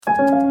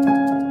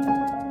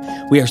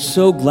We are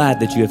so glad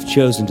that you have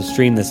chosen to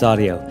stream this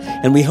audio,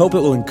 and we hope it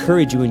will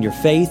encourage you in your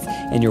faith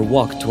and your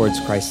walk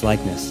towards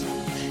Christ-likeness.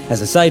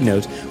 As a side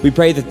note, we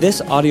pray that this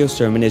audio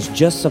sermon is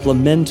just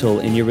supplemental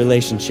in your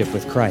relationship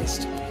with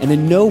Christ, and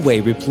in no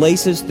way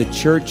replaces the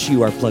church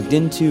you are plugged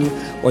into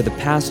or the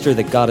pastor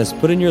that God has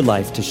put in your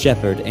life to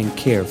shepherd and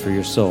care for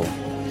your soul.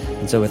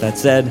 And so with that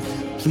said,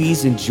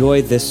 please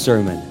enjoy this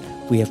sermon.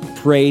 We have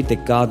prayed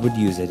that God would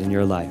use it in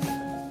your life.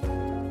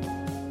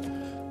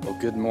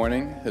 Good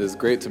morning. It is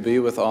great to be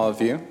with all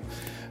of you.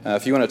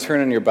 If you want to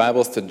turn in your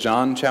Bibles to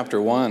John chapter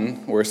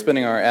 1, we're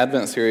spending our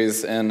Advent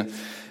series in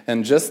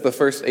just the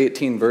first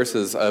 18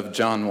 verses of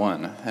John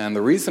 1. And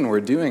the reason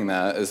we're doing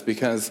that is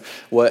because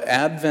what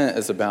Advent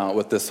is about,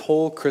 what this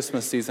whole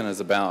Christmas season is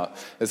about,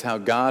 is how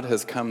God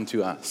has come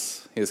to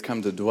us. He has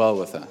come to dwell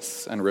with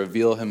us and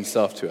reveal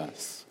himself to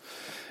us.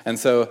 And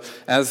so,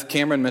 as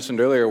Cameron mentioned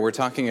earlier, we're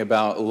talking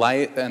about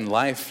light and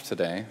life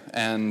today.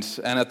 And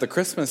at the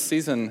Christmas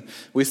season,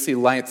 we see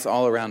lights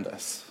all around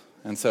us.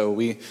 And so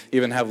we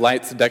even have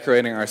lights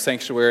decorating our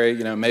sanctuary.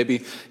 You know,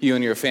 maybe you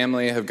and your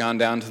family have gone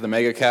down to the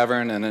Mega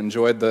Cavern and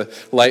enjoyed the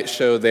light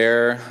show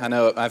there. I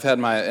know I've had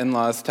my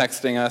in-laws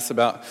texting us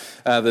about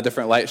the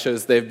different light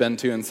shows they've been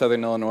to in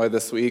Southern Illinois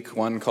this week.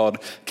 One called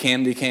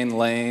Candy Cane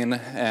Lane,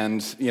 and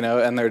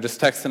they're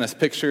just texting us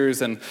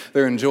pictures, and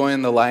they're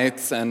enjoying the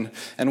lights. And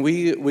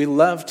we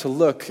love to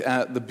look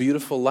at the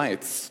beautiful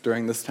lights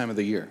during this time of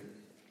the year.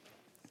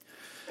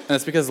 And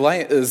it's because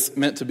light is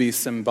meant to be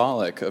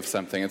symbolic of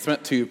something. It's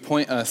meant to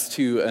point us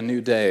to a new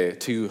day,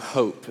 to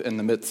hope in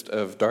the midst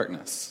of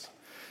darkness.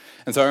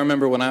 And so I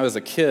remember when I was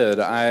a kid,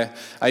 I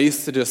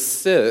used to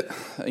just sit,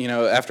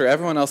 after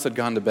everyone else had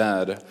gone to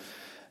bed.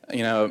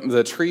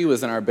 The tree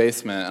was in our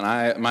basement,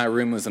 and my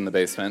room was in the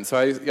basement. So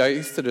I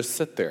used to just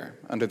sit there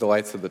under the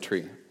lights of the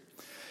tree.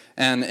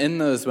 And in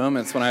those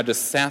moments when I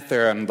just sat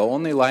there and the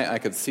only light I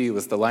could see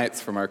was the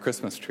lights from our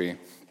Christmas tree,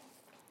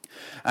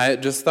 I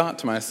just thought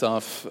to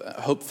myself,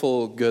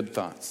 hopeful, good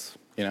thoughts.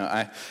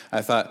 I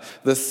thought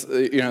this,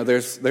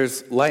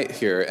 there's light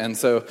here, and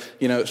so,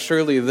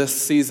 surely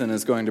this season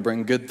is going to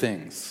bring good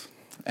things.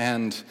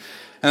 And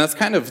that's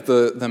kind of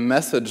the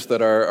message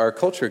that our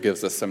culture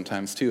gives us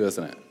sometimes too,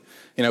 isn't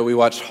it? We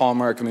watch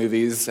Hallmark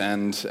movies,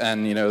 and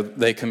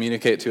they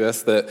communicate to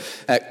us that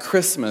at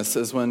Christmas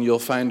is when you'll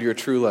find your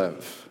true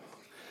love.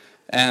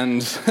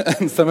 And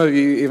some of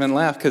you even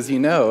laugh because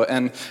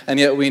and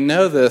yet we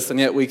know this, and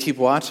yet we keep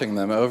watching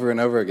them over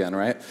and over again,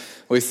 right?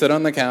 We sit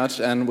on the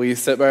couch and we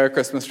sit by our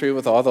Christmas tree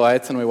with all the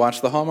lights and we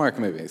watch the Hallmark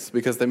movies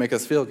because they make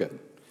us feel good.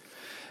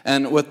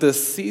 And what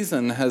this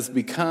season has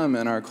become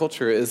in our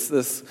culture is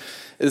this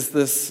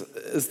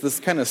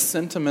kind of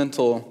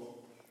sentimental,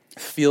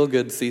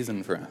 feel-good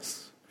season for us.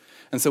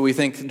 And so we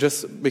think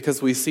just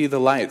because we see the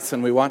lights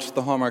and we watch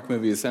the Hallmark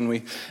movies and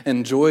we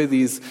enjoy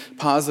these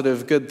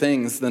positive, good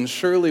things, then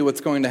surely what's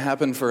going to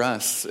happen for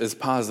us is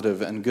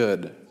positive and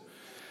good.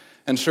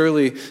 And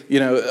surely,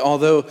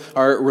 although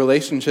our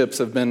relationships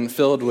have been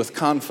filled with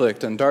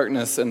conflict and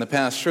darkness in the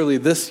past, surely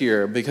this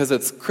year, because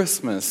it's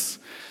Christmas,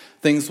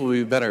 things will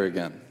be better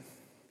again.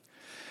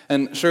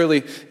 And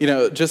surely,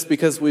 just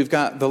because we've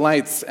got the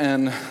lights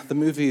and the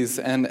movies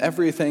and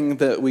everything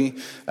that we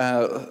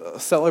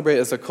celebrate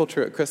as a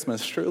culture at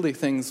Christmas, surely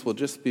things will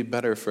just be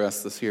better for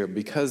us this year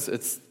because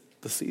it's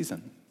the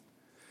season.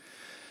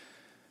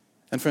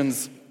 And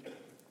friends,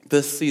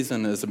 this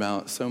season is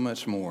about so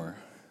much more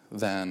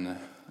than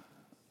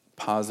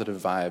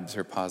positive vibes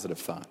or positive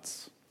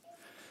thoughts.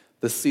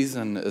 This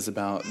season is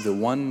about the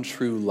one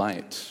true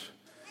light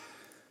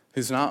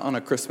who's not on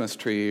a Christmas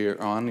tree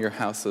or on your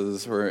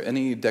houses or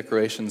any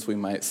decorations we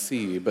might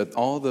see, but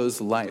all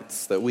those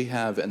lights that we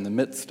have in the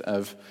midst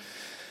of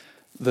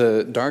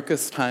the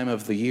darkest time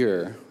of the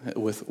year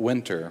with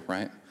winter,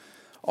 right?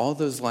 All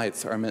those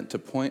lights are meant to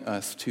point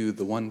us to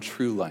the one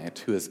true light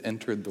who has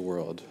entered the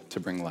world to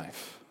bring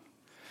life.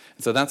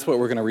 And so that's what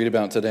we're going to read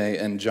about today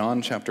in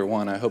John chapter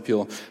 1. I hope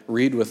you'll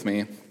read with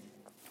me.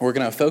 We're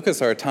going to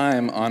focus our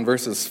time on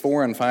verses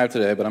 4 and 5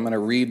 today, but I'm going to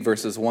read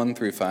verses 1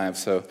 through 5.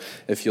 So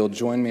if you'll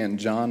join me in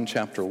John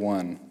chapter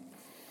 1,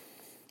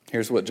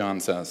 here's what John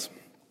says.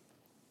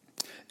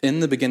 In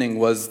the beginning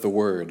was the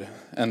Word,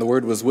 and the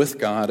Word was with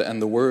God, and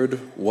the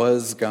Word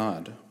was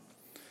God.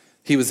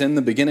 He was in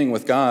the beginning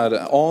with God.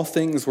 All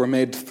things were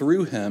made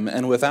through him,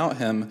 and without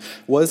him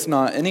was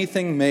not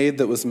anything made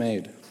that was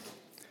made.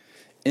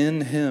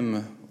 In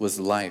him was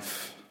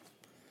life,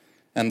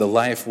 and the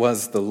life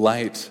was the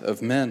light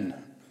of men.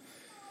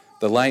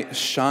 The light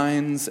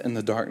shines in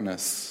the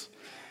darkness,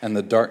 and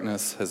the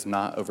darkness has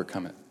not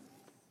overcome it.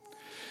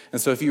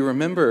 And so if you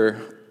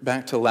remember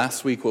back to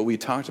last week what we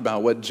talked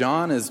about, what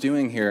John is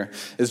doing here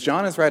is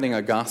John is writing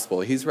a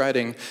gospel. He's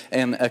writing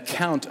an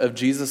account of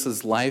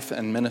Jesus' life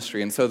and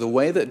ministry. And so the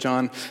way that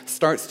John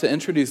starts to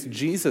introduce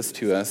Jesus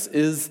to us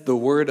is the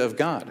Word of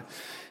God.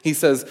 He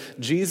says,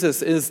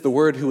 Jesus is the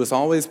Word who was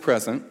always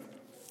present.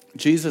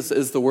 Jesus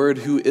is the Word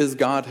who is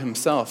God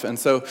himself. And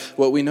so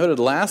what we noted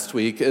last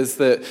week is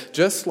that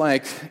just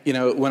like,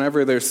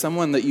 whenever there's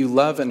someone that you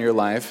love in your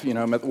life,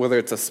 whether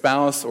it's a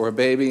spouse or a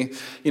baby,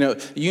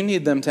 you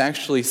need them to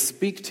actually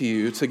speak to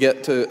you to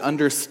get to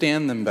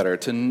understand them better,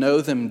 to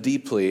know them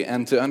deeply,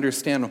 and to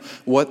understand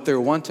what they're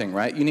wanting,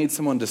 right? You need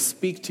someone to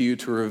speak to you,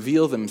 to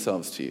reveal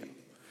themselves to you.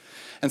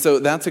 And so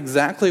that's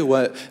exactly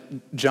what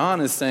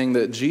John is saying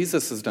that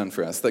Jesus has done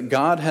for us, that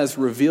God has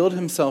revealed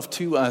himself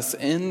to us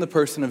in the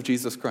person of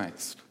Jesus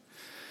Christ.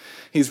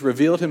 He's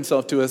revealed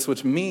himself to us,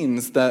 which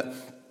means that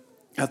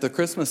at the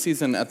Christmas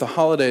season, at the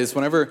holidays,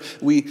 whenever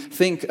we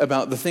think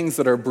about the things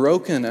that are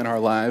broken in our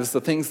lives, the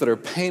things that are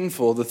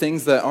painful, the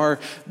things that are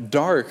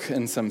dark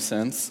in some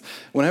sense,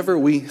 whenever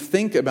we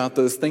think about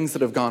those things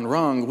that have gone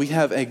wrong, we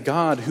have a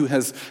God who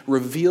has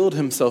revealed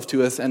himself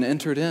to us and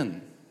entered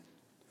in.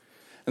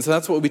 And so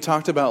that's what we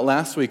talked about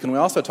last week. And we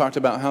also talked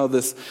about how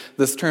this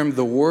term,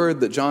 the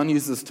Word that John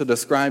uses to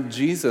describe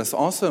Jesus,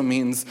 also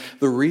means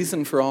the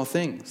reason for all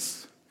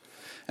things.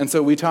 And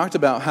so we talked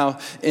about how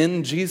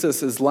in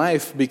Jesus is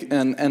life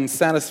and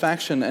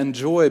satisfaction and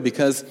joy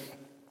because,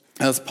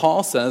 as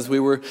Paul says, we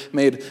were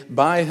made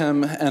by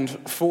him and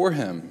for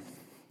him.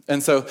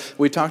 And so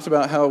we talked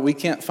about how we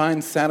can't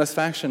find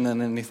satisfaction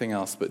in anything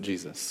else but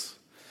Jesus.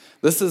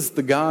 This is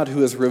the God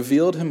who has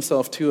revealed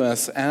himself to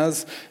us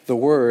as the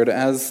Word,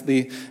 as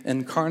the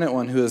incarnate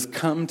one who has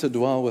come to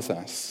dwell with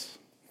us.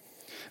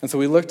 And so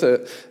we looked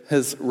at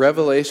his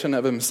revelation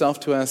of himself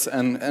to us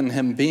and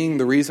him being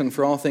the reason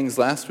for all things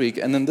last week.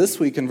 And then this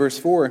week in verse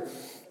 4,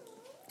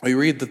 we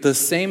read that the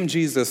same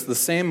Jesus, the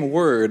same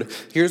Word,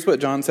 here's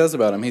what John says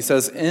about him. He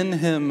says, "In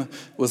him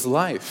was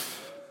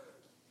life."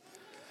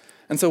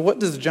 And so what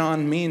does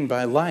John mean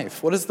by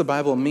life? What does the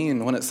Bible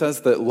mean when it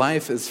says that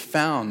life is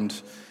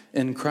found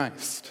in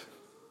Christ?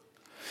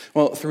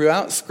 Well,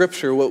 throughout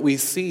Scripture, what we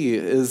see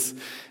is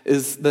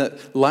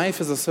that life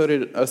is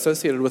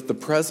associated with the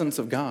presence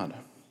of God.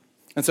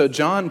 And so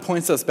John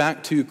points us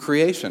back to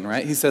creation,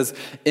 right? He says,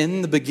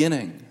 "In the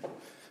beginning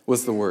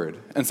was the Word."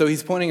 And so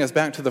he's pointing us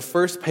back to the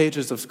first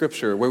pages of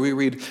Scripture where we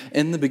read,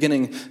 "In the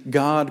beginning,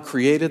 God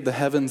created the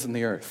heavens and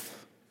the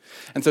earth."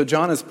 And so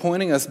John is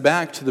pointing us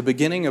back to the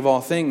beginning of all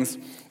things.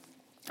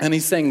 And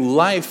he's saying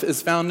life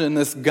is found in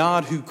this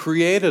God who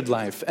created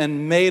life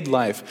and made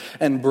life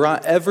and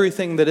brought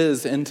everything that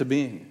is into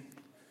being.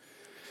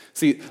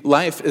 See,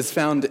 life is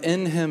found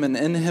in him and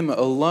in him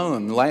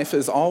alone. Life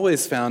is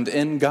always found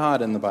in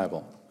God in the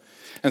Bible.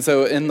 And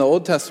so in the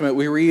Old Testament,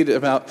 we read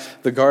about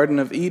the Garden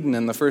of Eden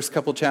in the first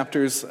couple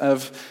chapters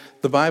of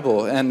the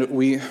Bible. And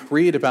we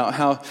read about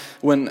how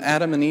when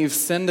Adam and Eve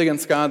sinned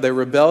against God, they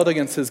rebelled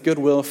against his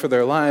goodwill for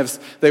their lives,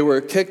 they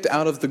were kicked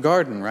out of the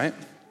garden, right?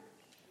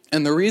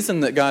 And the reason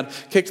that God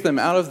kicked them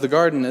out of the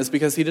garden is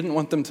because he didn't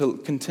want them to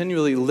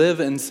continually live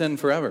in sin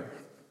forever.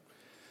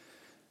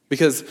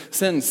 Because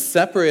sin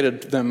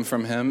separated them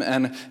from him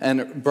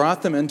and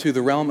brought them into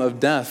the realm of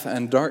death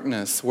and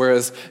darkness,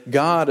 whereas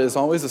God is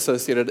always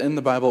associated in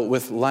the Bible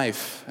with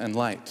life and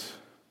light.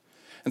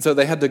 And so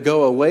they had to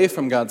go away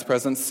from God's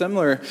presence,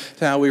 similar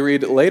to how we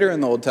read later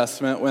in the Old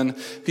Testament when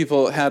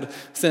people had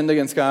sinned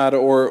against God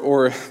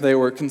or they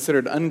were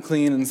considered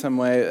unclean in some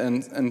way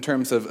in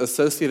terms of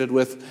associated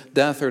with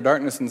death or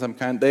darkness in some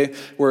kind. They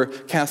were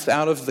cast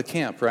out of the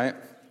camp, right?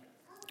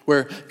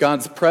 Where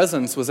God's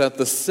presence was at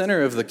the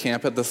center of the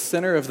camp, at the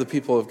center of the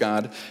people of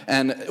God,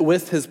 and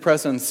with his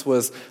presence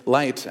was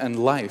light and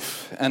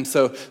life. And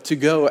so to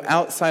go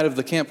outside of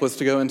the camp was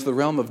to go into the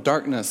realm of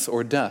darkness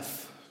or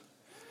death.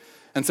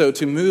 And so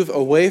to move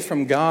away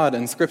from God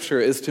in Scripture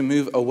is to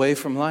move away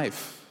from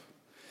life.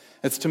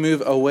 It's to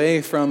move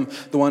away from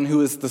the one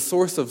who is the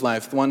source of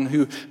life, the one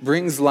who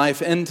brings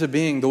life into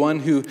being, the one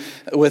who,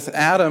 with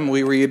Adam,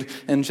 we read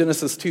in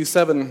Genesis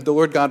 2:7, the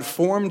Lord God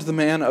formed the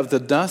man of the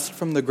dust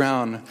from the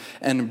ground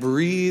and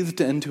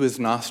breathed into his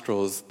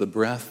nostrils the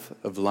breath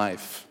of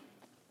life.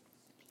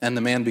 And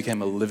the man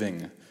became a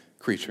living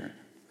creature.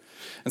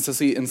 And so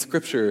see, in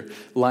Scripture,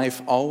 life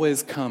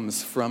always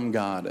comes from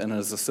God and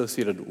is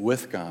associated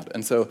with God.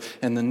 And so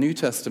in the New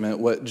Testament,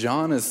 what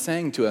John is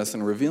saying to us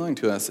and revealing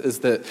to us is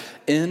that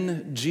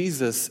in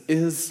Jesus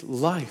is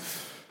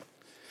life.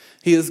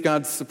 He is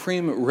God's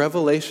supreme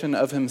revelation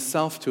of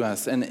himself to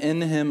us, and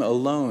in him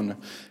alone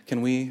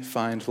can we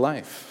find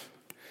life.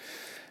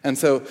 And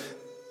so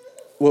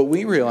what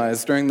we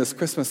realize during this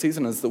Christmas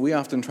season is that we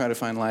often try to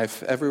find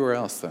life everywhere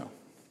else, though,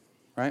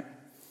 right?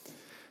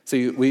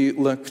 So we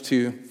look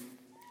to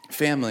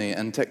family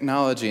and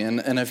technology,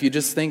 and if you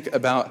just think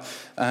about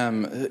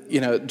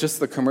just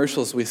the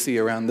commercials we see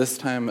around this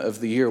time of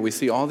the year, we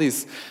see all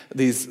these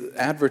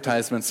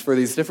advertisements for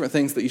these different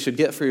things that you should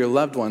get for your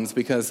loved ones,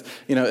 because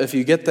if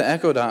you get the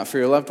Echo Dot for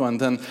your loved one,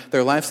 then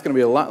their life's going to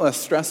be a lot less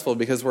stressful,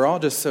 because we're all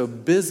just so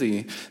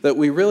busy that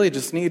we really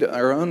just need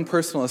our own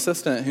personal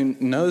assistant who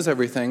knows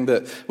everything,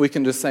 that we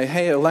can just say,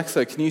 "Hey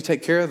Alexa, can you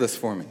take care of this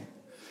for me?"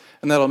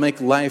 And that'll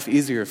make life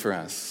easier for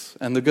us,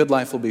 and the good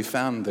life will be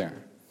found there.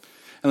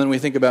 And then we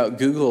think about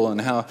Google and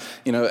how,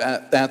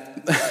 at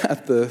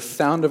the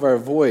sound of our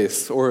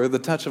voice or the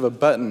touch of a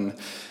button,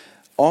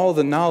 all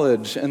the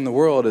knowledge in the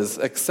world is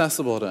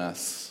accessible to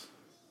us.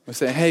 We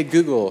say, hey,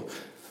 Google,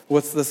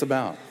 what's this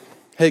about?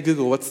 Hey,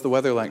 Google, what's the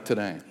weather like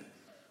today?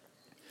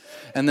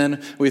 And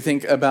then we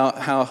think about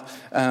how,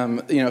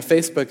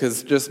 Facebook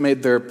has just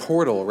made their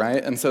portal,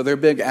 right? And so their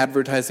big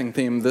advertising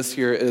theme this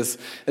year is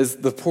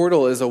the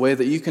portal is a way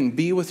that you can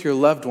be with your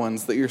loved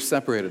ones that you're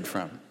separated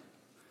from.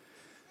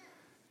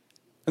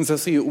 And so,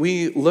 see,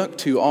 we look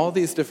to all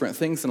these different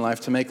things in life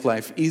to make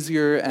life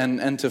easier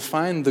and to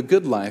find the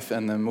good life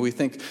in them. We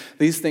think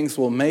these things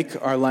will make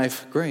our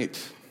life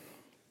great.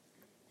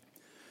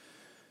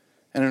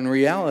 And in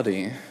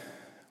reality,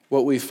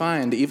 what we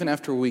find, even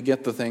after we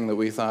get the thing that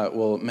we thought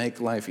will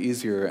make life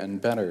easier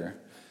and better,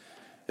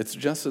 it's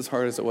just as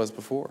hard as it was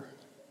before.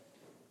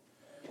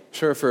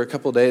 Sure, for a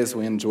couple days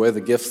we enjoy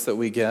the gifts that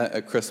we get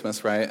at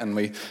Christmas, right? And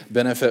we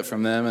benefit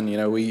from them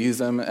and, we use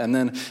them. And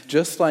then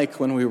just like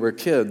when we were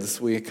kids,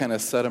 we kind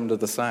of set them to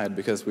the side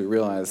because we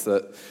realized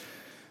that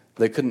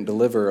they couldn't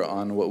deliver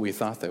on what we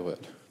thought they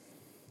would.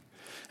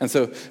 And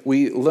so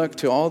we look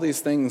to all these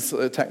things,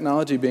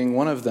 technology being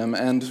one of them,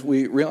 and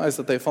we realize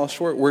that they fall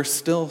short. We're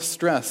still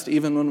stressed,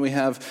 even when we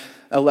have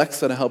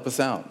Alexa to help us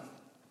out.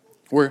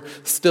 We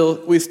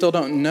still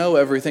don't know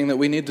everything that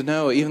we need to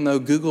know, even though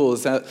Google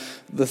is at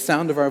the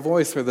sound of our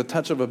voice or the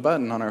touch of a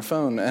button on our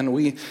phone, and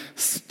we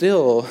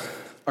still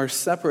are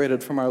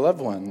separated from our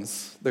loved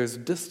ones. There's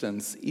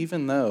distance,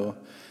 even though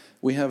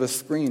we have a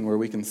screen where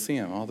we can see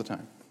them all the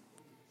time.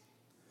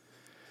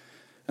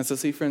 And so,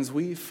 see, friends,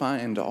 we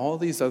find all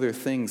these other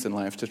things in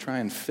life to try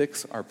and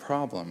fix our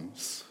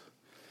problems.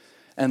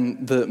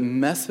 And the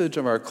message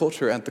of our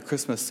culture at the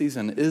Christmas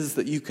season is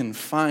that you can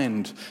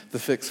find the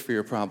fix for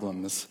your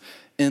problems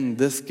in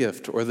this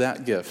gift or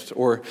that gift,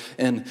 or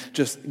in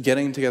just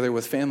getting together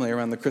with family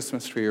around the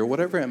Christmas tree, or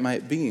whatever it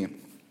might be.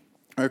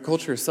 Our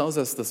culture sells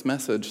us this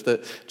message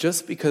that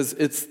just because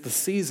it's the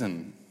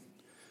season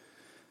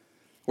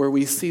where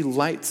we see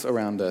lights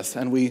around us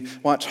and we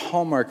watch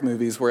Hallmark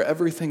movies where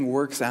everything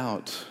works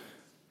out,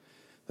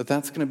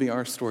 that's going to be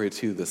our story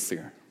too this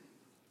year.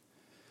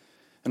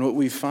 And what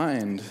we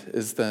find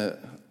is that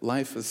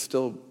life is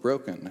still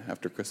broken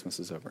after Christmas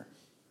is over.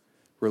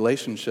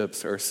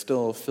 Relationships are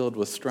still filled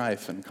with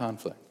strife and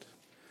conflict.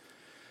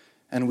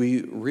 And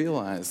we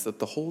realize that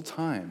the whole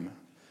time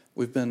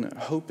we've been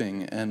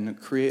hoping and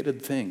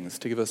created things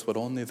to give us what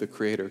only the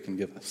Creator can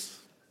give us.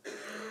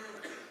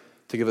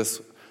 To give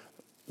us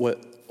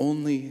what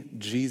only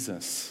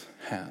Jesus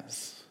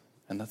has,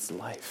 and that's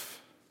life.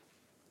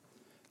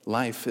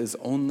 Life is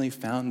only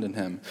found in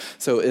him.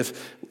 So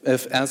if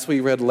as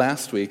we read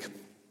last week,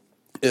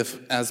 if,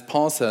 as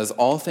Paul says,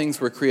 all things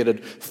were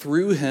created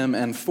through him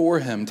and for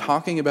him,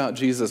 talking about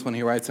Jesus when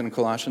he writes in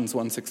Colossians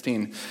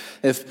 1:16,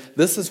 if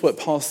this is what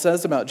Paul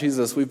says about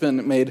Jesus, we've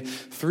been made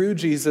through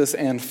Jesus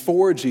and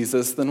for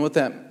Jesus, then what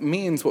that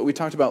means, what we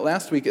talked about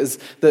last week, is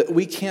that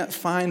we can't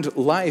find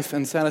life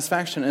and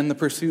satisfaction in the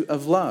pursuit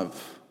of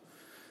love.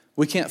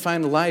 We can't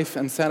find life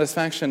and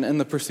satisfaction in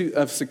the pursuit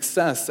of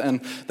success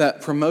and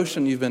that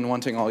promotion you've been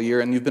wanting all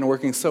year and you've been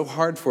working so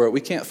hard for it.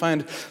 We can't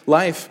find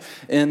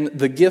life in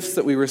the gifts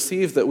that we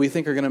receive that we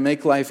think are going to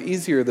make life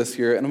easier this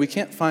year. And we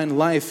can't find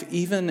life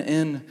even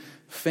in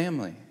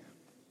family.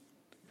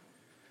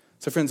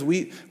 So friends,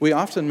 we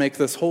often make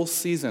this whole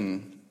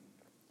season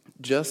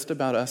just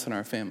about us and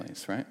our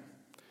families, right?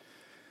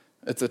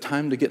 It's a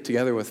time to get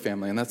together with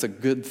family, and that's a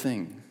good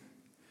thing.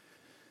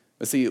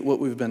 But see, what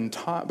we've been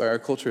taught by our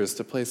culture is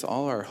to place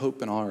all our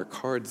hope and all our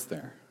cards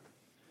there.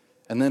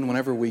 And then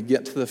whenever we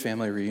get to the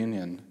family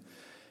reunion,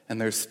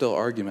 and there's still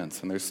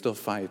arguments, and there's still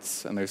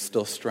fights, and there's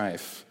still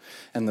strife,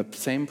 and the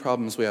same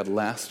problems we had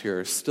last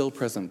year are still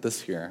present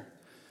this year,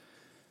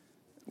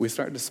 we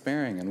start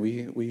despairing, and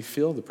we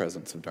feel the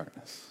presence of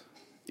darkness.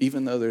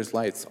 Even though there's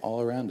lights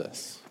all around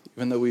us,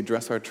 even though we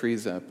dress our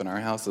trees up and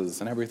our houses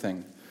and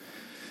everything,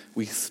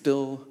 we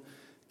still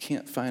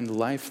can't find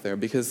life there.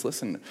 Because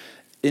listen,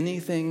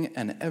 anything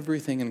and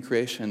everything in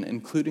creation,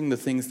 including the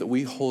things that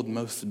we hold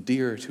most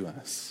dear to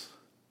us,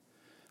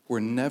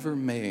 were never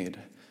made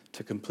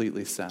to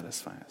completely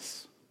satisfy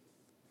us.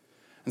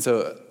 And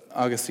so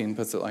Augustine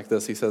puts it like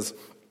this. He says,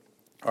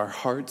 our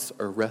hearts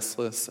are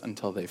restless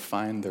until they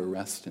find their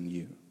rest in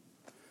you.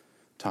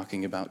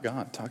 Talking about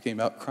God, talking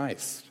about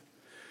Christ.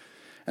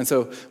 And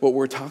so what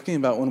we're talking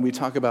about when we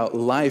talk about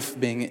life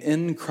being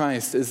in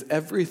Christ is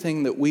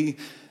everything that we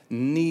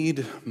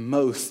need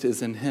most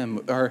is in him.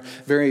 Our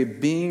very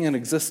being and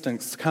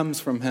existence comes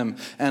from him.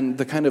 And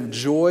the kind of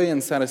joy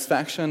and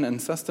satisfaction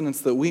and sustenance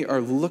that we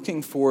are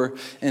looking for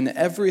in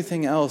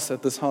everything else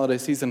at this holiday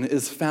season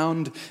is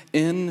found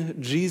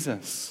in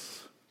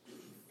Jesus.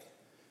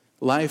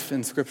 Life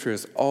in Scripture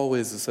is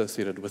always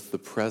associated with the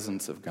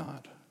presence of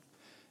God.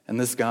 And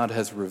this God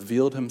has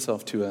revealed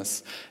himself to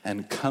us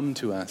and come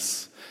to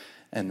us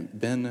and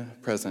been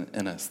present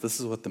in us. This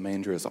is what the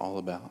manger is all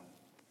about.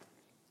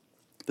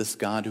 This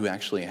God who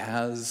actually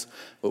has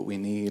what we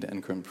need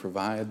and can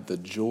provide the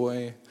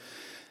joy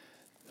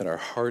that our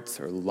hearts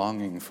are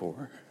longing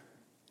for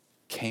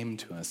came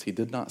to us. He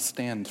did not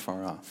stand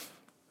far off.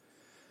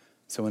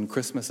 So when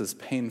Christmas is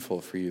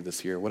painful for you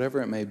this year,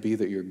 whatever it may be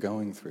that you're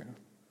going through,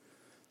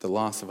 the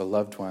loss of a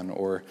loved one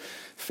or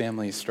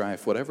family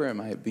strife, whatever it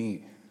might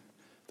be,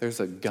 there's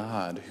a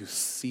God who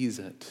sees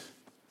it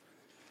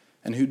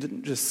and who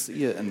didn't just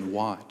see it and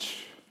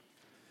watch.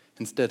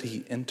 Instead,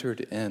 he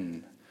entered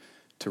in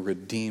to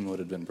redeem what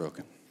had been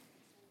broken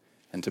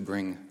and to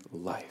bring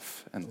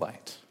life and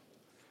light.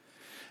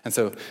 And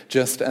so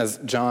just as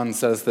John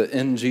says that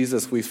in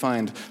Jesus we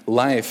find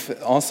life,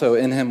 also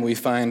in him we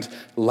find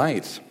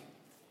light.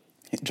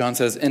 John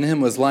says, in him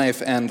was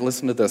life, and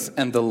listen to this,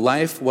 and the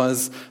life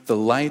was the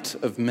light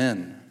of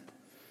men.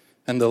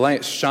 And the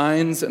light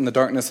shines in the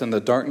darkness, and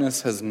the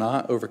darkness has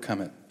not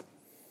overcome it.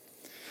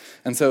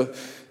 And so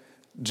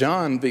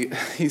John,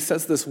 he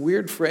says this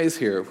weird phrase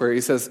here where he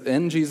says,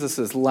 in Jesus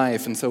is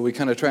life, and so we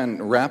kind of try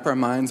and wrap our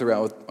minds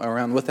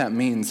around what that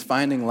means,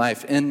 finding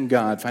life in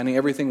God, finding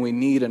everything we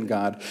need in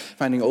God,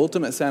 finding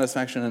ultimate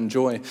satisfaction and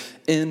joy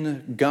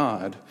in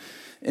God,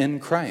 in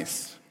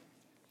Christ.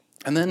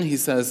 And then he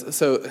says,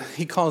 so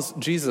he calls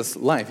Jesus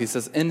life. He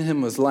says, in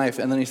him was life.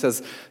 And then he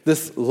says,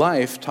 this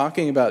life,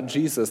 talking about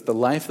Jesus, the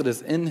life that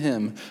is in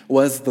him,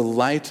 was the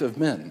light of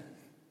men.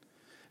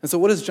 And so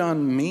what does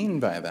John mean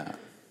by that?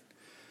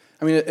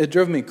 I mean, it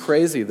drove me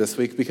crazy this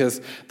week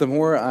because the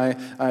more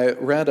I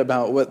read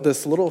about what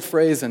this little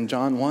phrase in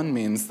John 1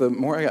 means, the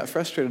more I got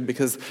frustrated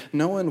because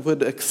no one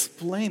would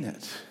explain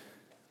it.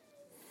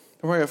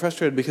 The more I got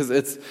frustrated because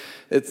it's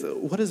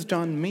what does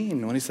John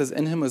mean when he says,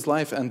 in him was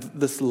life, and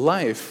this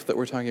life that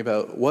we're talking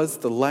about was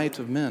the light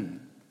of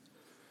men?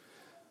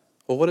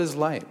 Well, what is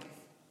light?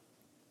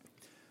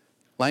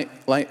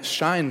 Light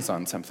shines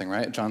on something,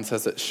 right? John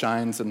says it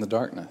shines in the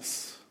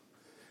darkness.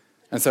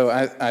 And so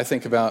I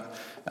think about,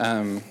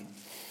 our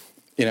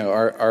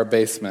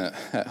basement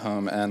at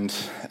home, and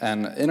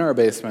in our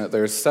basement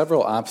there's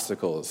several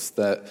obstacles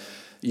that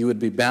you would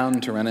be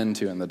bound to run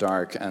into in the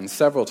dark, and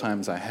several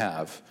times I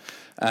have.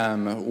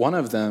 One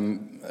of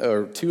them,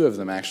 or two of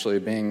them actually,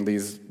 being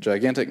these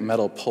gigantic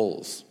metal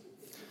poles.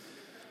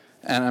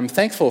 And I'm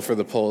thankful for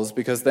the poles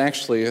because they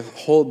actually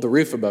hold the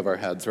roof above our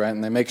heads, right?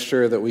 And they make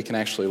sure that we can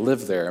actually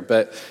live there.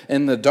 But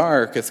in the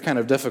dark, it's kind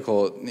of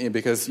difficult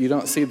because you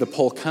don't see the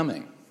pole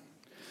coming.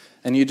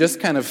 And you just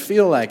kind of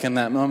feel like in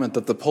that moment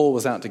that the pole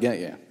was out to get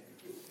you.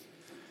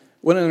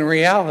 When in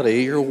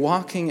reality, you're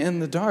walking in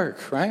the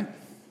dark, right?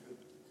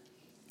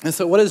 And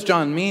so what does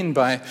John mean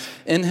by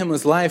in him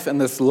was life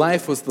and this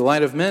life was the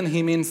light of men?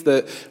 He means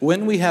that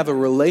when we have a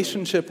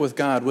relationship with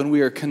God, when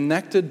we are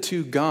connected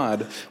to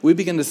God, we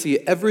begin to see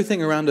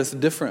everything around us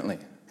differently.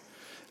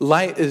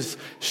 Light is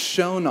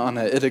shone on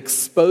it. It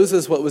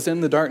exposes what was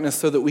in the darkness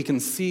so that we can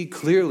see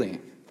clearly.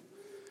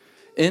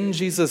 In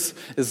Jesus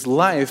is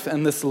life,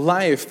 and this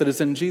life that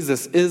is in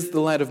Jesus is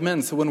the light of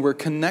men. So when we're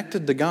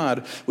connected to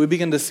God, we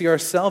begin to see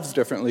ourselves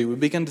differently. We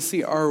begin to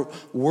see our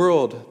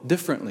world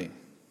differently.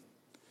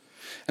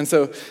 And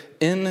so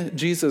in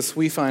Jesus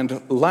we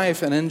find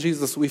life, and in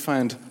Jesus we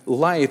find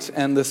light,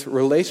 and this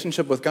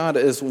relationship with God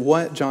is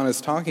what John is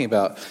talking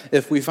about.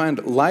 If we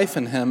find life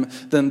in him,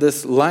 then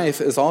this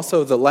life is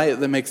also the light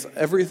that makes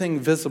everything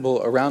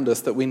visible around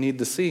us that we need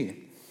to see.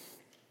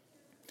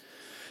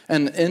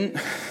 And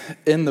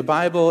in the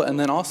Bible, and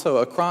then also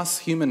across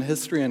human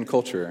history and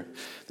culture,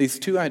 these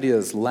two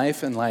ideas,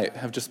 life and light,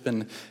 have just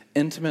been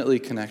intimately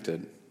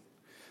connected.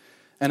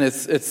 And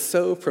it's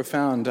so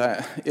profound.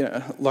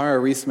 Laura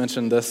Reese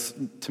mentioned this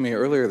to me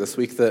earlier this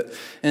week, that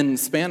in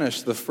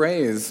Spanish, the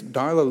phrase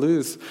dar la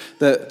luz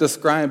that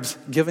describes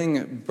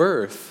giving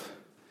birth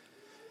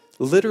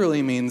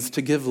literally means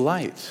to give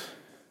light.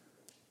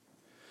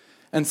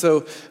 And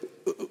so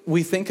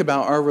we think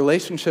about our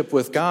relationship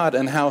with God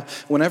and how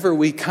whenever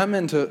we come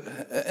into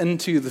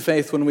the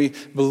faith, when we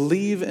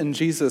believe in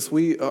Jesus,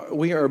 we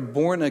are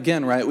born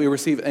again, right? We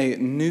receive a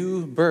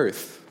new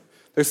birth.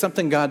 There's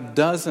something God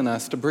does in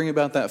us to bring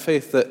about that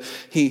faith, that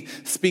he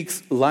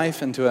speaks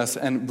life into us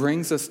and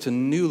brings us to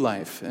new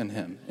life in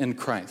him, in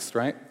Christ,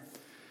 right?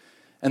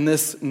 And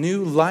this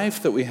new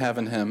life that we have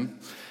in him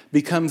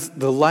becomes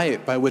the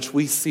light by which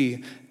we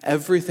see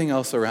everything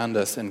else around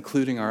us,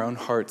 including our own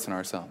hearts and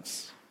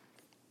ourselves.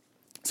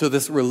 So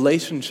this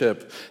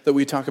relationship that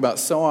we talk about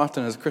so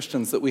often as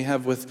Christians that we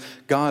have with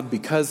God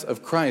because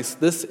of Christ,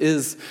 this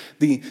is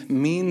the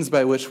means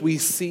by which we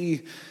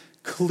see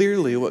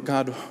clearly what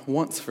God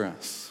wants for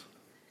us.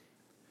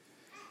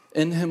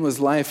 In him was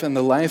life, and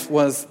the life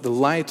was the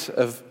light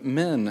of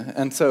men.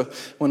 And so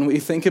when we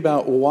think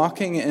about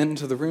walking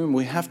into the room,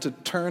 we have to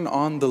turn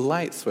on the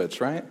light switch,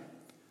 right?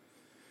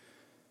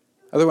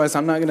 Otherwise,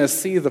 I'm not going to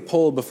see the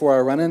pole before I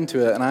run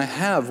into it, and I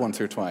have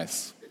once or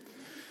twice.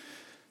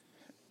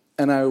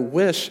 And I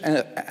wish,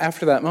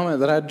 after that moment,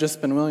 that I'd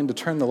just been willing to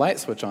turn the light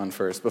switch on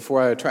first before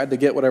I tried to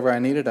get whatever I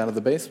needed out of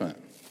the basement.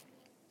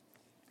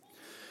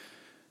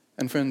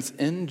 And friends,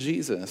 in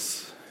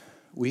Jesus,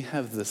 we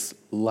have this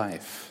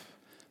life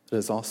that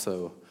is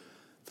also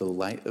the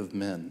light of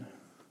men.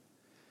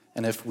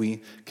 And if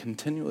we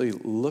continually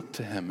look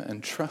to him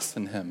and trust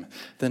in him,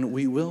 then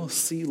we will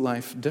see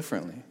life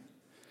differently.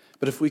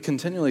 But if we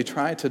continually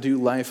try to do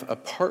life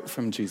apart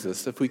from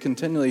Jesus, if we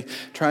continually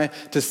try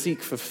to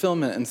seek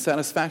fulfillment and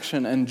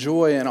satisfaction and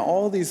joy and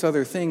all these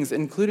other things,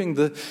 including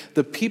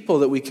the people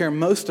that we care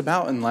most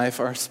about in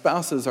life, our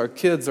spouses, our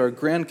kids, our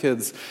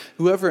grandkids,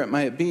 whoever it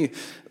might be,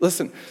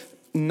 listen,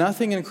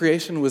 nothing in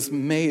creation was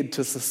made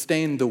to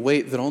sustain the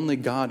weight that only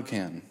God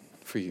can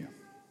for you.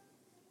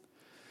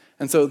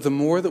 And so the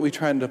more that we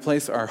try to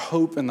place our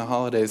hope in the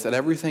holidays, at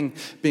everything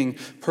being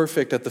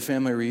perfect at the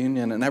family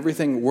reunion and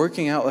everything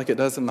working out like it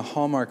does in the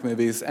Hallmark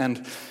movies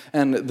and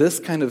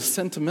this kind of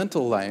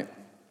sentimental light,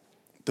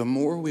 the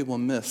more we will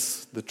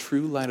miss the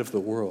true light of the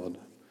world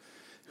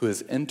who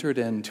has entered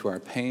into our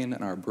pain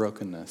and our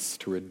brokenness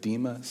to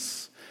redeem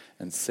us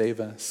and save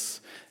us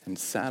and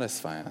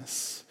satisfy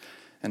us.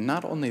 And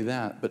not only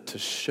that, but to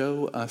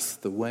show us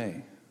the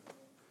way,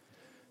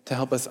 to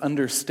help us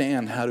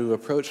understand how to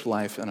approach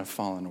life in a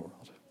fallen world.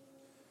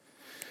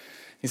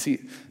 You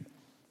see,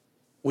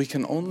 we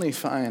can only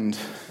find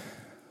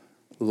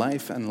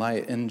life and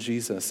light in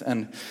Jesus.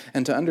 And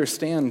to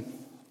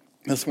understand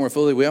this more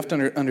fully, we have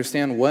to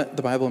understand what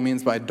the Bible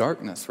means by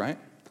darkness, right?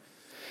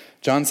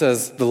 John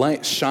says, the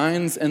light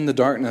shines in the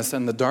darkness,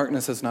 and the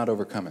darkness has not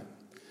overcome it.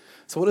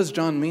 So what does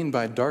John mean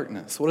by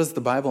darkness? What does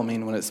the Bible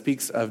mean when it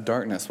speaks of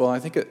darkness? Well, I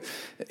think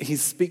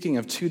he's speaking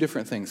of two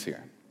different things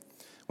here.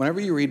 Whenever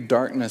you read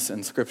darkness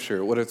in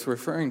Scripture, what it's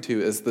referring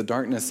to is the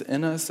darkness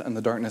in us and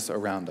the darkness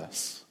around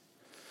us.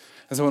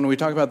 And so when we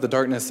talk about the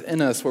darkness in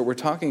us, what we're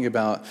talking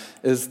about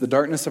is the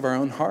darkness of our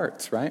own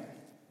hearts, right?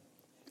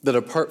 That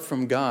apart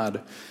from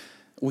God,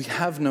 we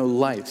have no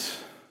light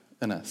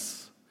in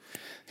us.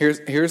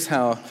 Here's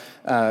how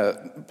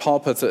Paul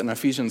puts it in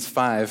Ephesians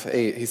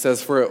 5:8. He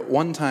says, "For at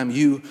one time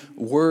you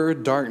were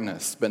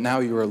darkness, but now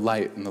you are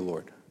light in the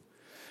Lord."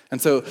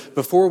 And so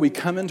before we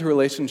come into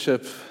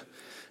relationship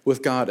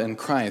with God and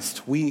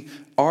Christ, we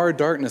are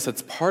darkness.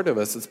 It's part of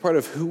us. It's part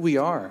of who we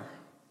are,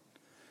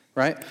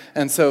 right?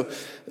 And so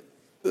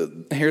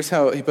here's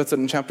how he puts it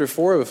in chapter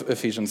 4 of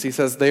Ephesians. He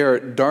says, "They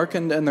are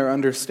darkened in their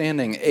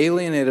understanding,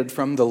 alienated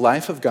from the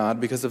life of God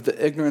because of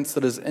the ignorance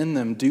that is in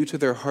them due to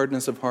their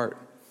hardness of heart."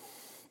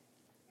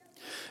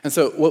 And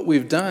so what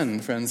we've done,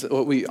 friends,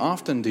 what we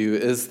often do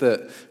is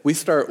that we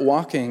start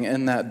walking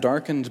in that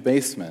darkened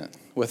basement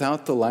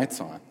without the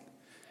lights on,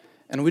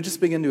 and we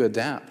just begin to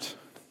adapt.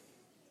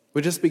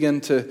 We just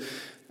begin to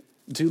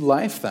do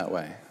life that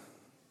way.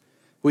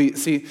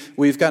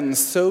 We've gotten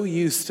so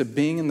used to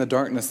being in the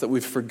darkness that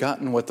we've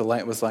forgotten what the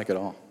light was like at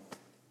all.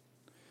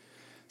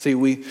 See,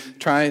 we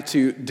try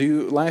to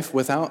do life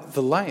without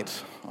the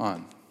light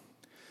on.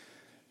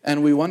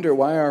 And we wonder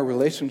why our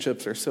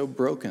relationships are so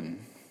broken.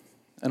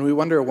 And we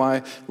wonder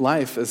why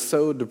life is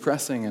so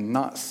depressing and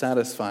not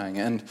satisfying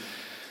and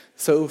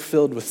so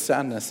filled with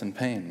sadness and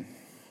pain.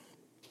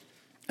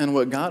 And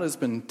what God has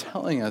been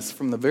telling us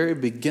from the very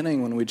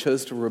beginning when we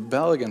chose to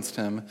rebel against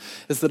Him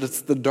is that it's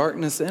the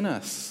darkness in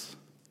us.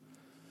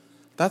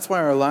 That's why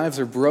our lives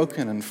are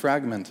broken and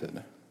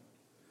fragmented.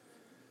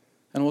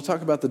 And we'll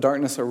talk about the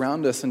darkness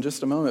around us in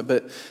just a moment.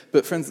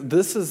 But friends,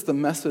 this is the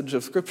message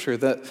of Scripture,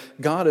 that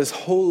God is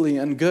holy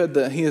and good,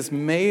 that He has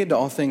made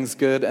all things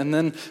good. And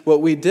then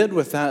what we did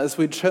with that is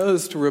we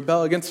chose to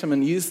rebel against Him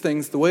and use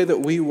things the way that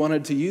we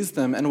wanted to use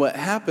them. And what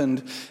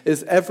happened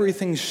is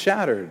everything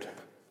shattered.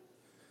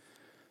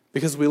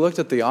 Because we looked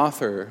at the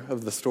author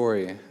of the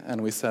story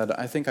and we said,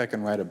 I think I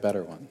can write a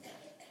better one.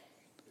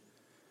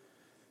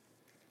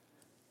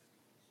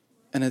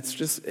 And it's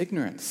just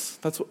ignorance.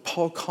 That's what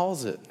Paul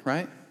calls it,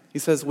 right? He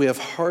says we have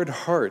hard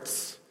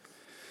hearts.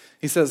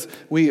 He says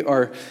we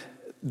are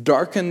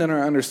darkened in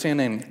our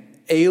understanding,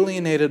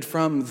 alienated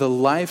from the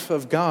life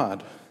of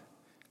God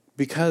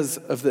because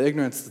of the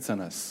ignorance that's in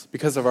us,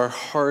 because of our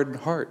hard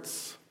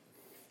hearts.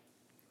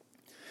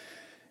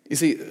 You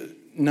see,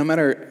 no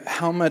matter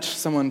how much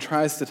someone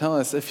tries to tell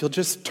us, if you'll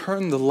just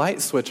turn the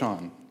light switch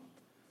on,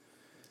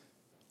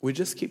 we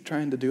just keep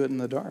trying to do it in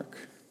the dark.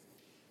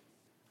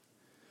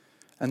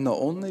 And the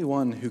only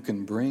one who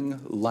can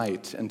bring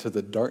light into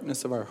the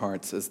darkness of our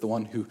hearts is the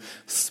one who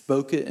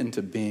spoke it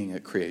into being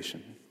at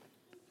creation.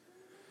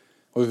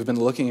 What we've been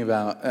looking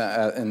about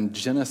in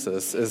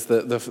Genesis is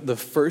that the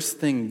first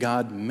thing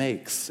God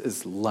makes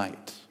is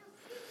light.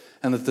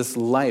 And that this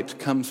light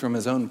comes from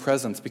His own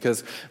presence,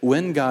 because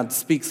when God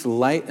speaks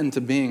light into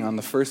being on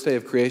the first day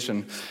of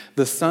creation,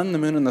 the sun, the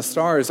moon, and the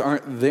stars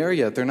aren't there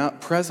yet. They're not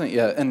present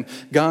yet. And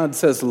God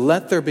says,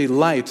 let there be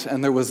light,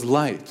 and there was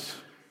light.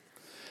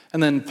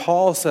 And then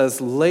Paul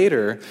says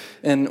later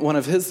in one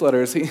of his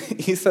letters,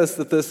 he says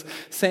that this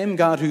same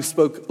God who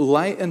spoke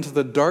light into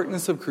the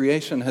darkness of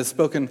creation has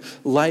spoken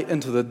light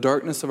into the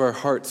darkness of our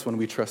hearts when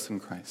we trust in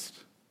Christ.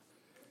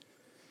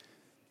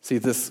 See,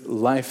 this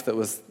life that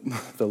was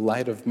the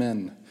light of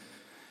men,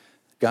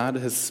 God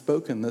has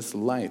spoken this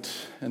light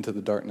into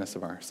the darkness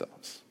of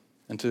ourselves,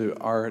 into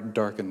our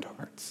darkened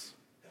hearts.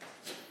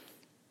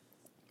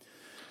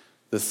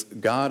 This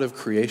God of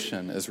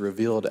creation is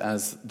revealed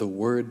as the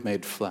Word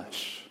made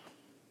flesh,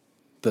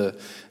 the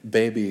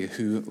baby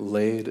who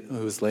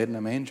was laid in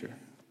a manger.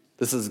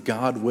 This is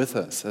God with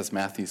us, as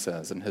Matthew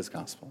says in his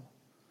gospel.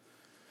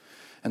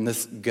 And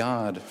this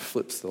God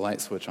flips the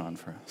light switch on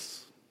for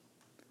us.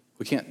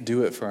 We can't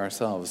do it for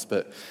ourselves,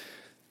 but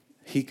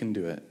he can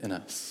do it in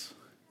us.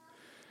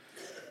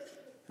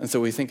 And so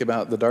we think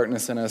about the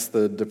darkness in us,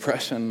 the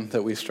depression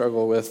that we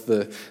struggle with,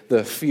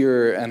 the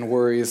fear and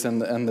worries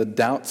and the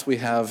doubts we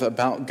have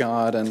about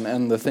God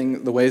and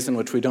the ways in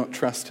which we don't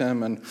trust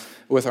him and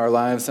with our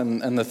lives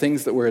and the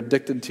things that we're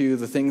addicted to,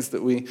 the things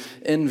that we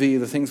envy,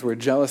 the things we're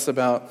jealous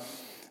about,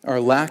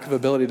 our lack of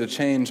ability to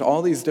change,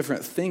 all these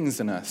different things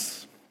in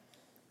us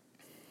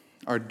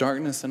are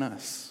darkness in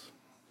us.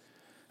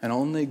 And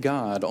only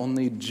God,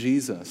 only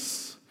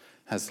Jesus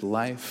has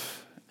life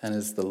and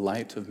is the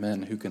light of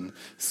men who can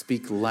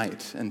speak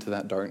light into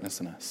that darkness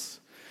in us.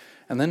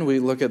 And then we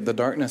look at the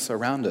darkness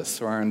around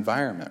us, or our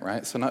environment,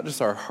 right? So not just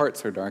our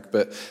hearts are dark,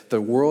 but the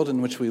world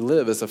in which we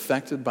live is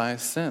affected by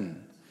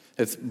sin.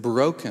 It's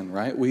broken,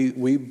 right?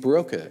 We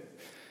broke it.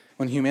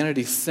 When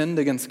humanity sinned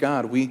against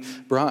God, we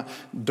brought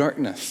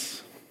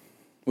darkness.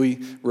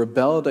 We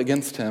rebelled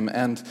against him,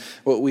 and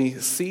what we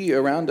see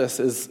around us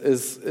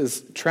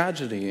is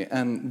tragedy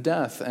and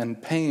death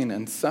and pain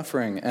and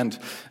suffering and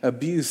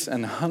abuse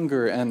and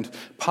hunger and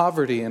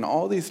poverty and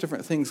all these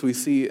different things we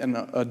see in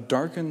a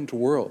darkened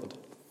world.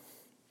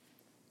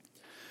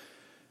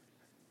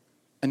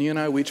 And you and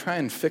I, we try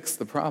and fix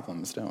the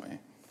problems, don't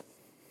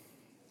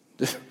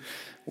we?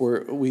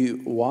 We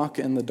walk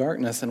in the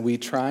darkness and we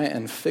try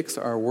and fix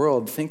our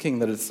world thinking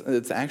that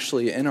it's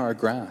actually in our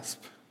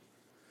grasp.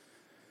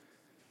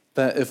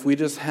 That if we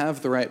just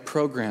have the right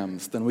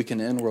programs, then we can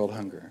end world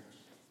hunger.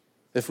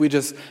 If we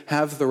just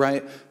have the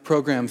right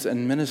programs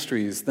and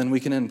ministries, then we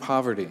can end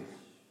poverty.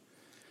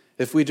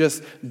 If we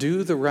just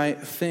do the right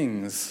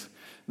things,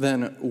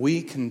 then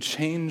we can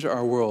change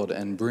our world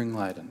and bring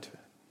light into it.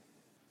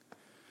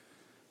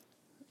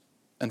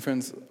 And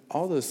friends,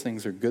 all those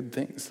things are good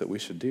things that we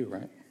should do,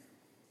 right?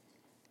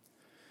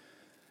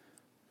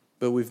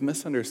 But we've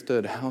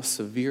misunderstood how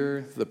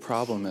severe the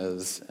problem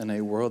is in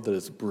a world that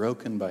is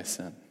broken by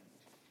sin.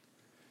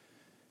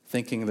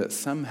 Thinking that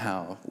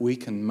somehow we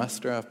can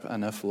muster up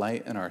enough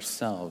light in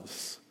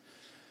ourselves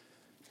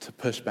to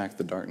push back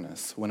the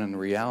darkness, when in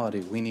reality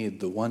we need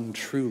the one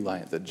true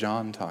light that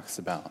John talks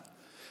about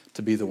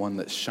to be the one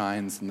that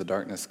shines in the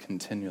darkness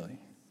continually,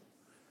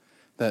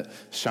 that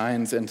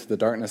shines into the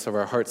darkness of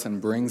our hearts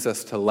and brings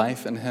us to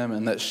life in him,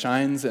 and that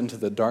shines into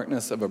the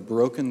darkness of a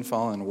broken,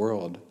 fallen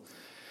world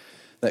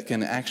that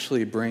can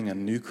actually bring a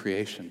new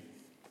creation.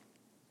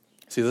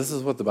 See, this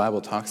is what the Bible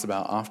talks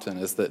about often,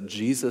 is that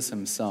Jesus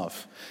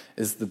himself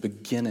is the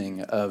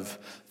beginning of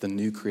the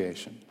new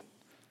creation,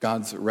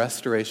 God's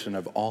restoration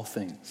of all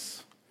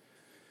things.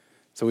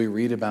 So we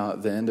read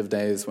about the end of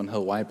days when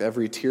he'll wipe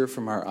every tear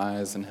from our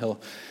eyes and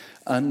he'll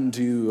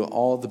undo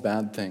all the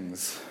bad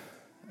things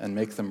and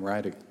make them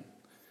right again.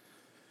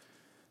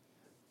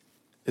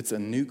 It's a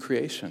new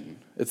creation.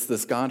 It's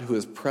this God who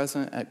is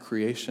present at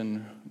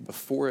creation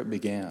before it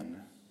began,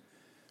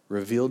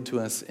 revealed to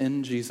us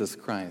in Jesus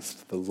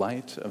Christ, the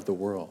light of the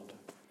world.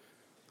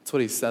 That's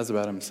what he says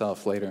about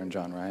himself later in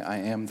John, right? I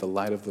am the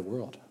light of the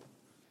world.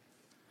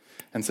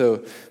 And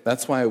so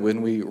that's why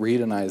when we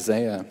read in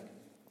Isaiah,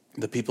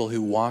 the people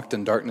who walked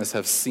in darkness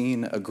have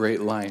seen a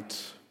great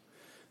light.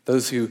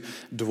 Those who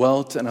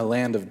dwelt in a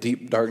land of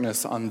deep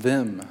darkness, on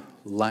them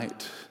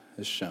light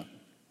is shone.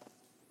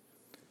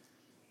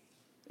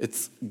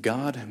 It's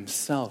God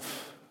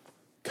himself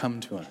come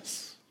to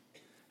us.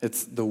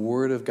 It's the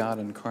Word of God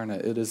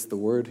incarnate. It is the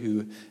Word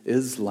who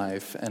is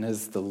life and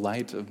is the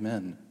light of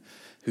men,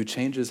 who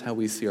changes how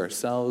we see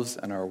ourselves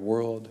and our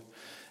world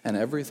and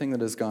everything that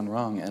has gone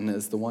wrong, and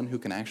is the one who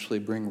can actually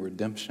bring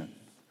redemption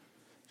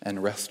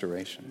and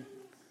restoration.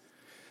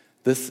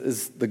 This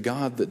is the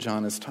God that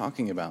John is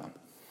talking about.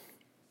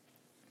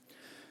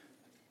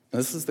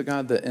 This is the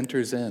God that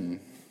enters in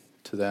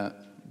to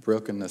that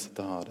brokenness at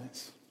the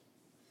holidays.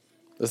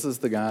 This is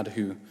the God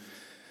who,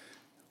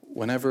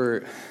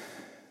 whenever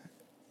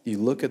you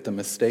look at the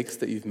mistakes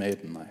that you've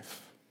made in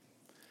life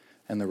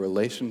and the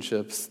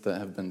relationships that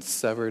have been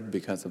severed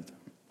because of them,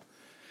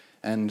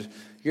 and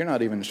you're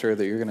not even sure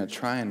that you're going to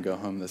try and go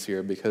home this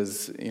year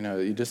because,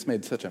 you just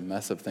made such a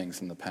mess of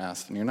things in the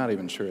past and you're not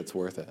even sure it's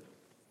worth it.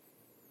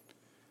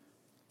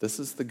 This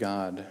is the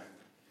God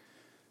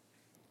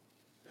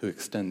who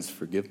extends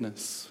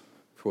forgiveness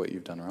for what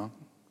you've done wrong.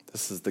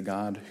 This is the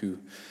God who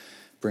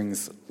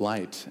brings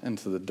light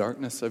into the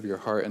darkness of your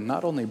heart and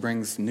not only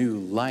brings new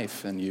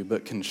life in you,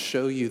 but can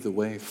show you the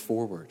way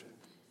forward.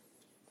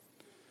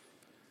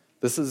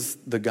 This is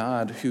the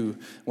God who,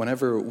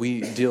 whenever we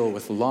deal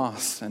with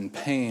loss and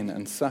pain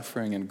and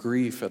suffering and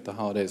grief at the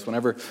holidays,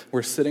 whenever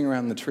we're sitting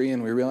around the tree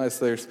and we realize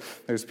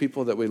there's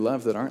people that we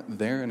love that aren't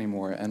there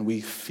anymore, and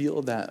we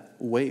feel that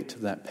weight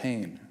of that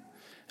pain,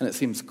 and it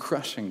seems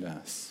crushing to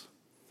us.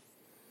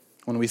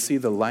 When we see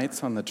the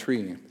lights on the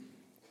tree,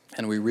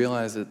 and we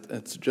realize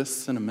it's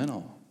just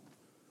sentimental.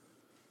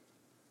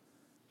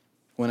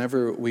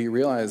 Whenever we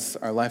realize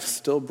our life's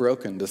still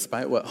broken,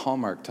 despite what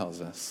Hallmark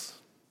tells us,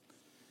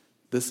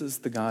 this is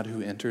the God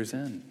who enters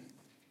in.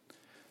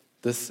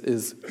 This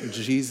is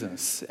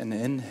Jesus, and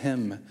in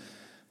him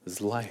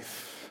is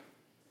life.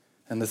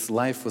 And this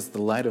life was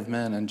the light of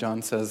men. And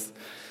John says,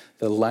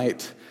 the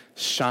light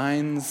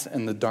shines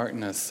in the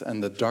darkness,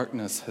 and the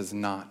darkness has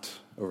not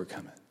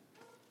overcome it.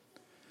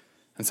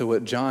 And so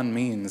what John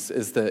means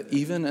is that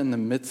even in the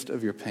midst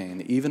of your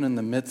pain, even in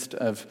the midst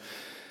of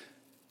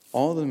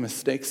all the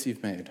mistakes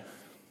you've made,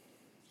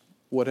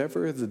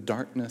 whatever the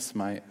darkness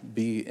might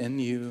be in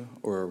you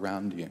or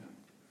around you,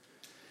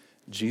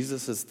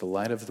 Jesus is the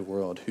light of the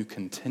world who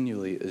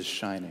continually is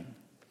shining.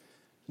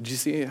 Did you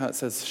see how it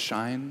says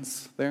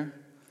shines there?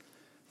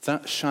 It's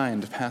not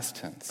shined past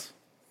tense.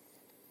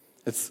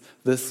 It's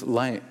this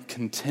light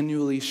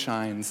continually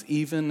shines,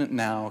 even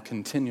now,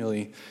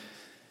 continually,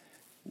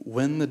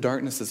 when the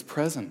darkness is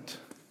present.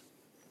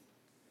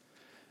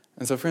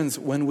 And so, friends,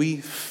 when we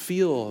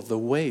feel the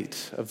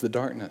weight of the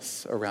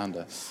darkness around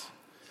us,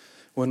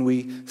 when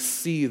we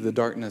see the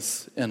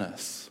darkness in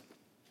us,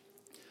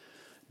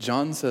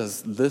 John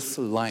says this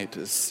light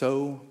is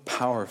so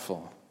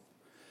powerful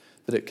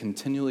that it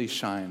continually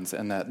shines,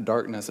 and that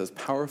darkness, as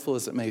powerful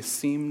as it may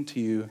seem to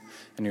you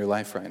in your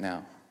life right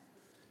now,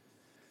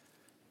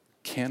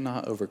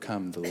 cannot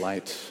overcome the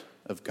light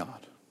of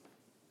God,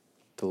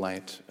 the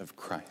light of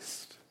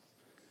Christ.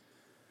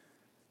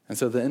 And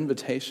so the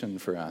invitation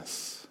for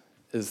us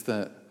is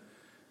that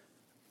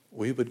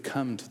we would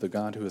come to the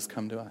God who has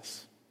come to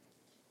us.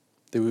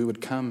 That we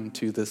would come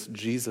to this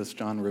Jesus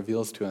John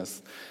reveals to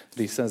us, that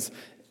he says,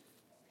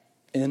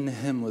 in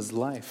him was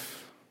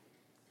life,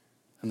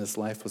 and this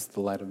life was the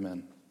light of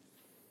men.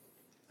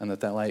 And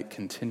that light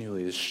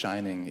continually is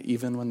shining,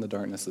 even when the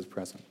darkness is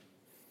present.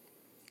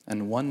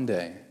 And one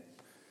day,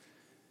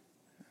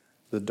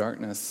 the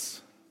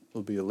darkness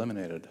will be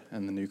eliminated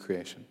in the new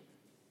creation.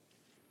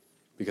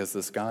 Because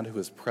this God who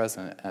is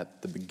present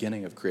at the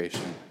beginning of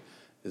creation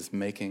is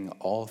making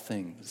all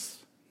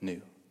things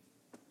new.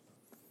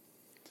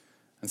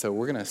 And so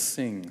we're going to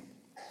sing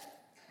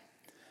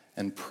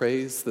and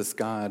praise this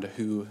God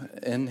who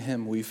in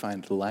him we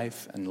find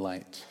life and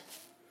light,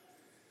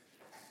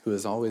 who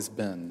has always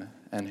been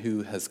and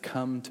who has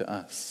come to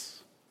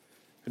us,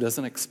 who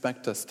doesn't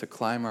expect us to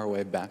climb our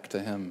way back to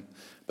him,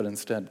 but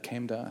instead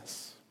came to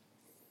us,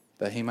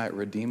 that he might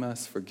redeem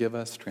us, forgive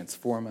us,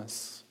 transform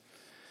us,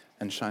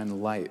 and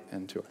shine light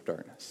into our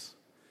darkness.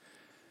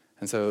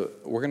 And so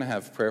we're going to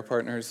have prayer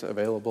partners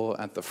available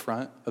at the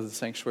front of the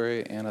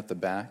sanctuary and at the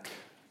back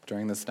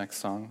during this next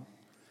song.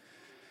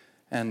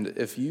 And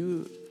if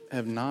you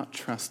have not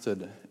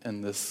trusted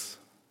in this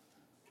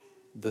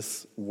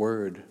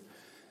word,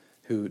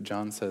 who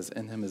John says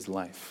in him is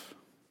life,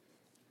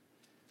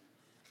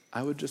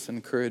 I would just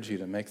encourage you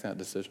to make that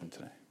decision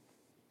today.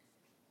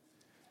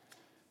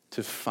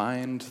 To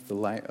find the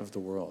light of the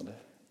world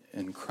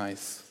in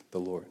Christ the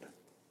Lord.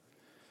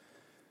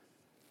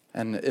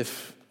 And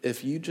if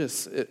you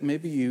just,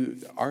 maybe you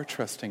are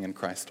trusting in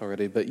Christ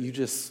already, but you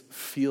just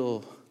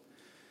feel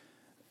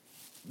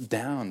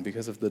down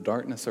because of the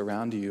darkness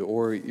around you,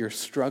 or you're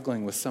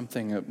struggling with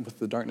something with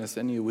the darkness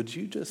in you, would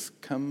you just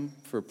come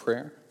for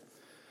prayer?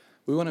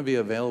 We want to be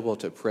available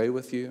to pray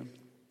with you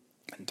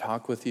and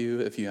talk with you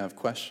if you have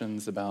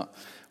questions about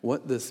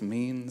what this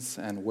means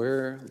and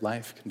where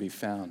life can be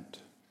found.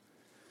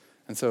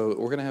 And so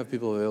we're going to have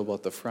people available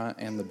at the front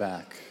and the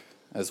back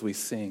as we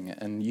sing,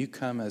 and you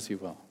come as you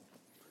will.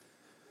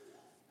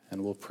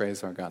 And we'll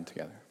praise our God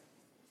together.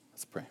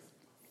 Let's pray.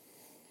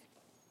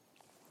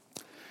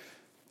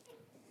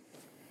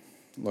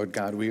 Lord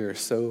God, we are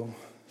so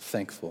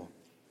thankful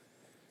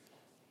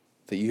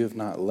that you have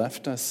not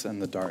left us in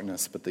the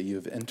darkness, but that you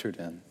have entered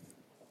in.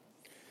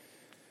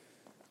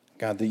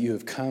 God, that you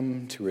have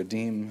come to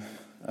redeem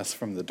us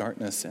from the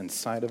darkness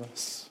inside of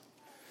us,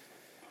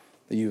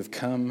 that you have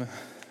come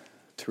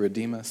to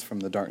redeem us from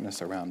the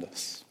darkness around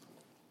us.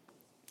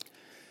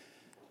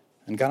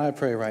 And God, I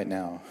pray right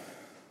now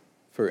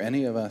for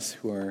any of us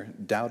who are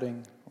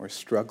doubting or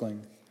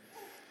struggling,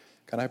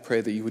 God, I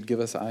pray that you would give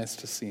us eyes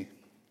to see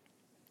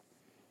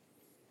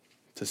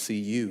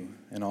you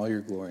in all your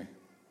glory,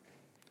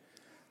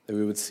 that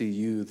we would see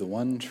you, the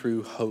one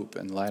true hope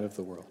and light of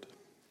the world.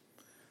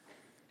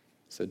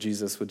 So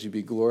Jesus, would you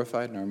be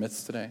glorified in our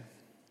midst today?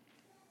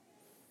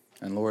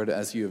 And Lord,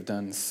 as you have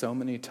done so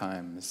many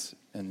times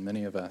in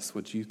many of us,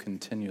 would you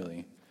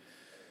continually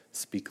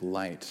speak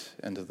light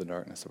into the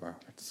darkness of our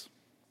hearts?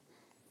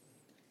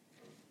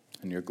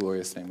 In your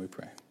glorious name we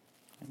pray.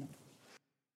 Amen.